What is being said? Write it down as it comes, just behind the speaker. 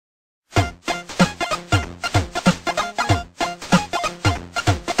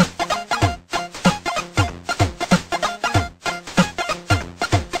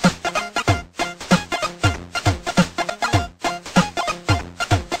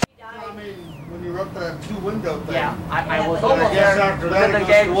up that two-window thing. Yeah, I was And almost I guess there. after that it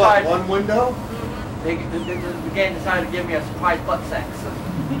goes to what, one window? The game decided to give me a surprise butt sex.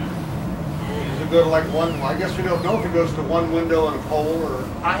 Does it go to like one, I guess we don't know if it goes to one window and a pole or...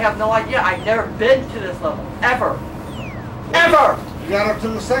 I have no idea. I've never been to this level. Ever. Ever! You got up to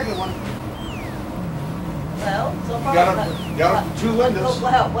the second one. Well, so far... You got up to two windows.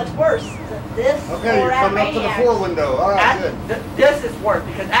 Well, what's worse? This Okay, or you're coming up to the four window. All right, good. This is worse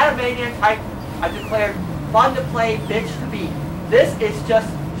because Animaniacs, I declared fun to play, bitch to beat. This is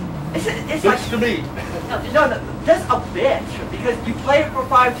just... It's Bitch like... to beat. No, just a bitch. Because you play it for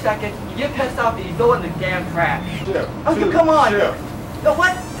 5 seconds, you get pissed off, and you go in the damn trash. Shift. Oh, come on. Shift. No,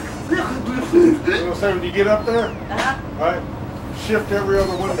 what? You know what I'm saying? When you get up there, right? Shift every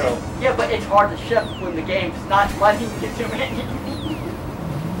other window. Yeah, but it's hard to shift when the game's not letting you do anything.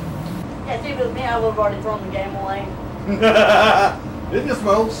 Yeah, see, if it was me, I would have already thrown the game away. Isn't this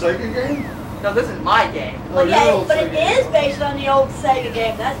my old Sega game? No, this is my game. But yeah, but it Sega is game. based on the old Sega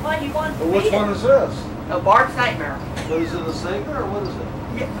game. That's why you want to Well, which beat one it. is this? Bart's Nightmare. What is it, a Sega or what is it?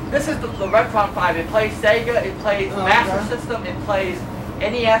 Yeah, this is the Retron 5. It plays Sega, it plays Master System, it plays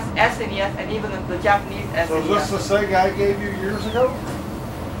NES, SNES, and even the Japanese SNES. So is this the Sega I gave you years ago?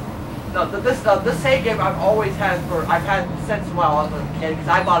 No, this Sega game I've always had I've had since I was a kid because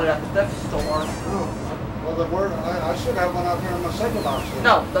I bought it at the thrift store. Oh. Well, the word I should have one out here in my Sega box.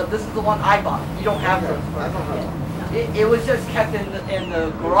 No, this is the one I bought. You don't have Okay. this. I don't have one. It was just kept in the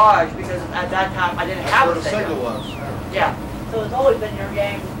garage because at that time I didn't have a That's where the Sega was. Yeah, So it's always been your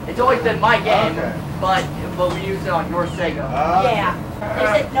game. it's always been my game, Okay. but we used it on your Sega. Yeah. They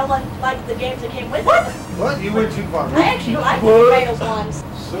said no one liked the games that came with What? it. What? You went too far. I actually like the What? Rails ones. Six.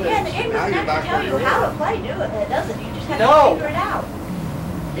 Yeah, the game Now doesn't you're have back to tell where you you how were. to play, do it. It doesn't. You just have No. to figure it out.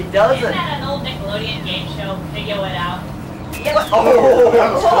 It doesn't. Isn't that an old Nickelodeon game show? Figure it out. Yes. Oh,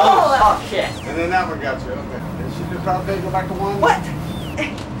 That was close. oh shit. And then that one got you. Okay. Did she just probably go back to one? What?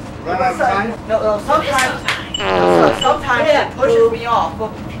 Right out of time? No, sometimes it pushes me off.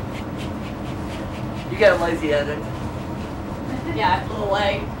 You get a lazy edit. Yeah, I flew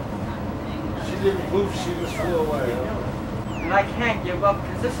away. She didn't move, she just flew away. And I can't give up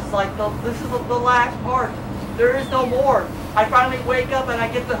because this is like the last part. There is no more. I finally wake up and I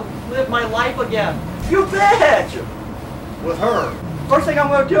get to live my life again. You bitch! With her. First thing I'm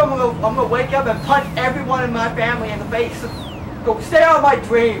gonna do, I'm gonna wake up and punch everyone in my family in the face. Go stay out of my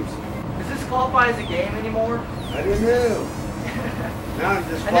dreams. Does this qualify as a game anymore? I didn't know. Now it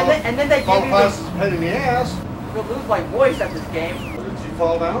just And then they give you qualifies the, as a pain in the ass. I'm gonna lose my voice at this game. Did you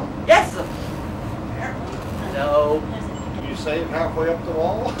fall down? Yes. No. You save halfway up the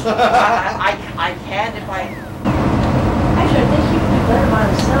wall? I can if I. Actually, I think he would be better by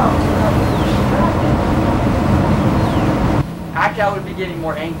himself. Actually, I would be getting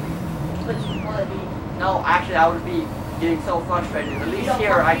more angry. But you want to be. No, actually, I would be getting so frustrated. At least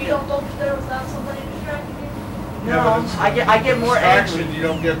here, I You get. don't go upstairs without somebody distracting you? No, Yeah, but it's- I get more Distraction, angry. you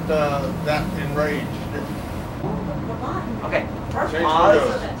don't get that enraged. Okay, Change pause.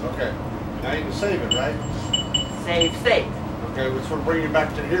 windows. Okay. Now you can save it, right? Save state. Okay, which will bring you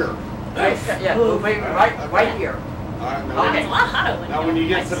back to here. Yeah, wait, right here. All right, now, Okay. It's a lot hotter when now when you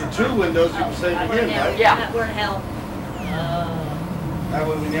get to the two windows, you can save again, right? Yeah. We're in hell. That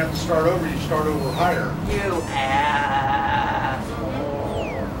way when you have to start over, you start over higher. You asshole.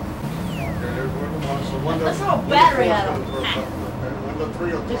 Okay, there's window one. So window, Let's throw a window battery four's at gonna him. throw something, okay? Window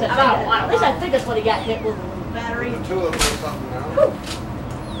three will At least throw I something. think, at least I think that's what he got hit with a battery. Window two will throw something now.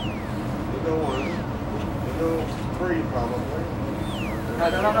 Window one. Window three probably. No.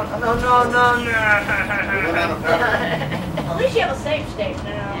 Went out of battery. At least you have a safe state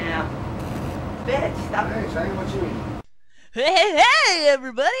now. Yeah. Bitch, stop. Hey, say what you mean. Hey,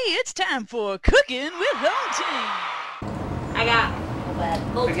 everybody, it's time for Cooking with Home Team. I got Forget it.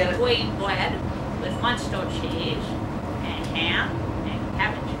 multi-grain bread with Munster cheese and ham and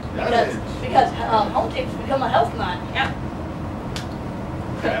cabbage. Because home team's become a health nut. Yep.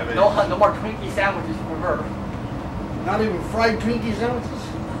 Cabbage. No more Twinkie sandwiches for her. Not even fried Twinkie sandwiches?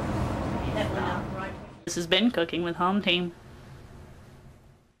 Definitely not right. This has been Cooking with Home Team.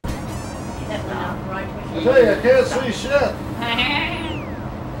 Definitely not right. I tell you, I can't see shit.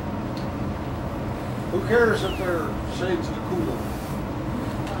 Who cares if they're shades of the cool?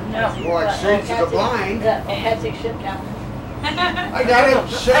 More like shades of the blind. Yeah, Pepsi ship count. I got it.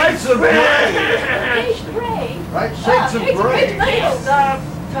 Shades of gray. Beige gray. Right? Shades of gray. Stop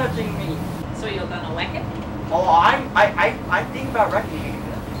touching me. So you're gonna whack it? Oh, I think about wrecking it.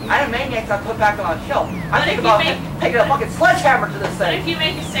 Animaniacs I put back on a shelf. I What think if you about make- taking a fucking sledgehammer to this What if thing. you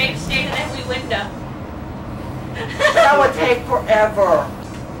make a safe state in every window? That would take forever.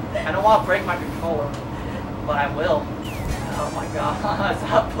 I don't want to break my controller, but I will. Oh my god,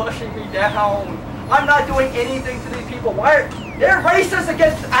 stop pushing me down. I'm not doing anything to these people. Why are they're racist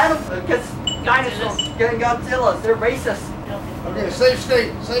against dinosaurs, against Godzillas. They're racist. Okay, safe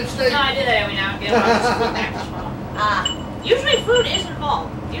state, safe state. No, I do that every now and again when I just flip back to smoke. Usually food is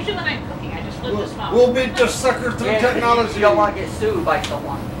involved. Usually when I'm cooking, I just flip to smoke. We'll beat the sucker through technology. You don't want to get sued by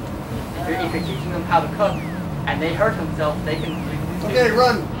someone. If you're teaching them how to cook and they hurt themselves, they can. Okay,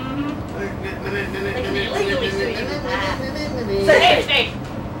 run. Safe state.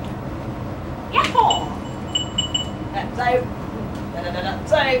 Yahoo! Save.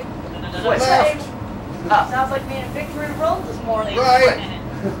 Save. Left. Sounds like being in victory road this morning. Right.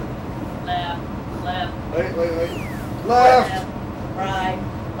 Left. Wait. Left. Right.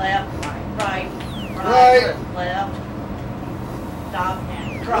 Left. Right. Right. Left. Stop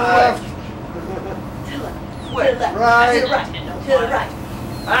and try. Left. To the left. Switch. To the left. Right. To the right. To the right.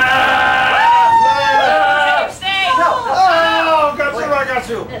 Safe state. Oh, got you, I got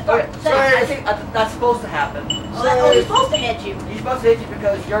you. Okay, so I think that's supposed to happen. Oh, he's supposed to hit you. You're supposed to hit you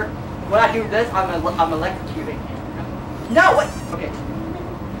because when I do this, I'm electrocuting. No, wait. Okay.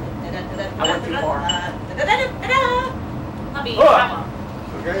 I went too far. I'll be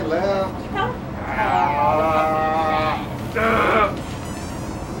Okay, left.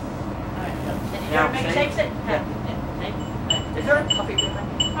 Make safe sit. Is there a puppy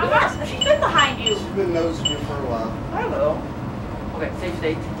behind me? Yes, she's been behind you. She's been nosing you for a while. I don't know. Okay, safe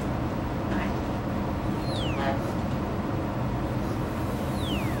state.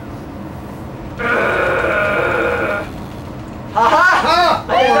 Ha!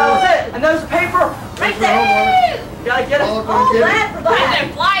 I think that was it. And there's the paper. Right there. You gotta get it. Oh, that for And that.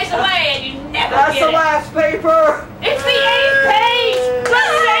 it flies away and you never That's get the it. last paper. It's the 8th page! The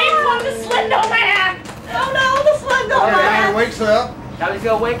same one, the Slendo Man! Oh no, the slug don't Okay, mind. he wakes up. Now he's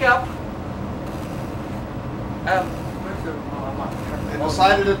gonna wake up. Where's the? Oh, I'm not turning And the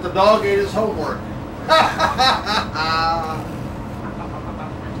decided that the dog ate his homework.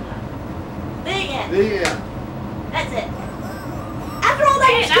 The end. The end. That's it. After all that,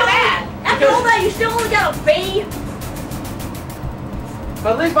 Hey, you not still bad. After all that, you still only got a B.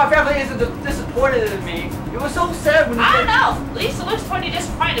 But at least my family isn't disappointed in me. It was so sad when you I said- don't know. Lisa looks pretty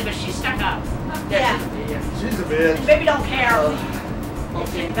disappointed, but she's stuck up. Yeah. She's a bitch. Baby don't care.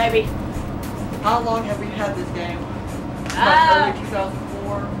 Okay. Baby. How long have we had this game? Uh, Early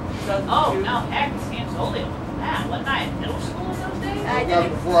 2004, 2002? Oh, no, heck, this game's older than that. Wasn't I in middle school in those days? I That was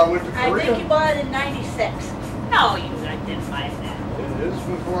think, before I went to I think you Korea. bought it in '96. No, you didn't buy it then. It is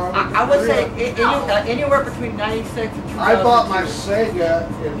before I went to I would say Korea. anywhere between 96 and 2002. I bought my Sega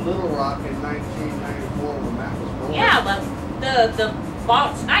in Little Rock in 1994 when that was born. Yeah, but the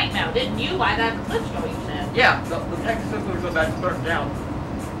Bart's Nightmare, didn't you buy that at the flip store, you said? Yeah, the Texas Super was about to burn down.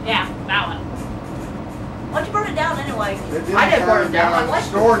 Yeah, that one. Why'd you burn it down anyway? It didn't I didn't burn it down. The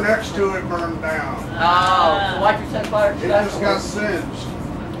store next to it burned down. Oh, so why'd you set fire to It that? just got singed.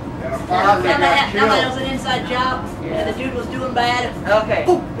 And a Okay. fireman That got was killed. an inside job, Yeah. and the dude was doing bad. Okay.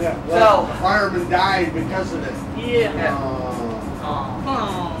 Yeah, well, So- the fireman died because of it. Yeah. Yeah. Oh.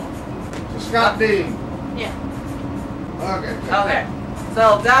 Oh. So Scott Dean. Yeah. Okay. Okay.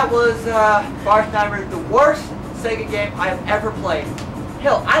 So that was Bart Nightmare, the worst Sega game I've ever played.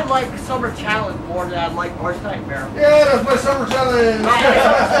 Hell, I like Summer Challenge more than I like Bart's Nightmare. Yeah, that's my summer challenge.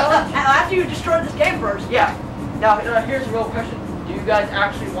 After you destroyed this game first. Yeah. Now here's a real question. Do you guys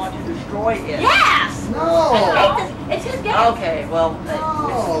actually want to destroy it? Yes! No. It's his game. Okay, well,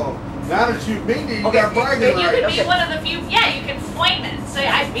 No. Now that you beat it, you Okay, got bragging if You rights. could be Okay. one of the few, yeah, you can flame it and say,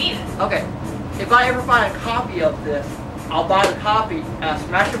 I beat it. okay. If I ever find a copy of this, I'll buy the copy and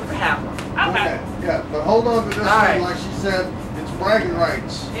smash it with a hammer. Okay. Yeah, but hold on to this All right. one, like she said, it's bragging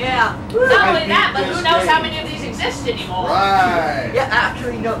rights. Yeah. Not I only beat that, but this who knows how game. many of these exist anymore. Right. Yeah,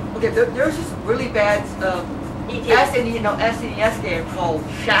 actually, okay, there's this really bad SNES game called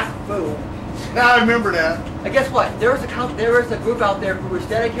Shaq Fu. Now I remember that. And guess what? There was a group out there who was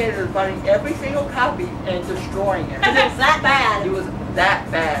dedicated to finding every single copy and destroying it. Because it was that bad. It was that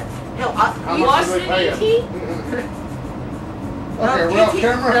bad. Hell, How You much lost did an they pay ET? him? Okay, we're off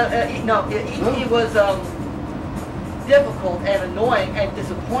camera. ET was difficult and annoying and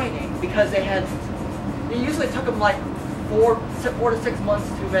disappointing because it usually took them like 4 to 6 months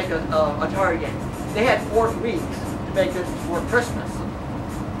to make a Atari game. They had 4 weeks to make this for Christmas.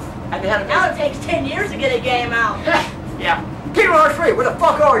 And they had Now it takes 10 years to get a game out. yeah. King Rush 3, where the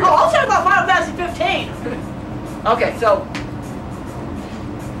fuck are you? Oh, I was talking about Final Fantasy 15. Okay, so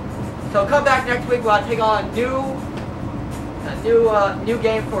come back next week when I take on a new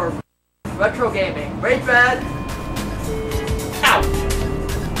game for retro gaming. RageBad. Out.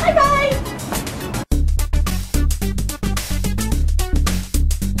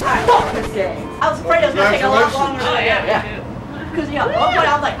 gonna take a lot Congratulations. longer. Oh yeah, Yeah. me too. Because yeah, at one point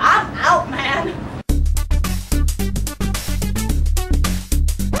I was like, I'm out, man.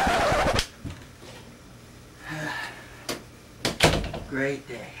 Great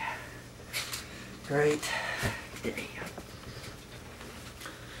day. Great day.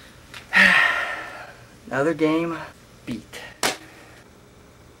 Another game beat.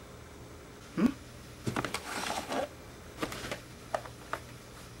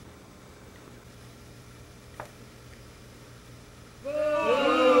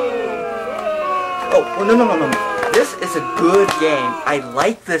 Oh, well, no. This is a good game. I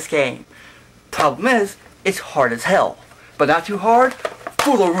like this game. Problem is, it's hard as hell. But not too hard.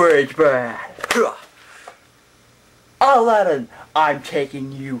 Full of RageBad. Aladdin, I'm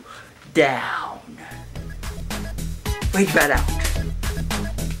taking you down. RageBad out.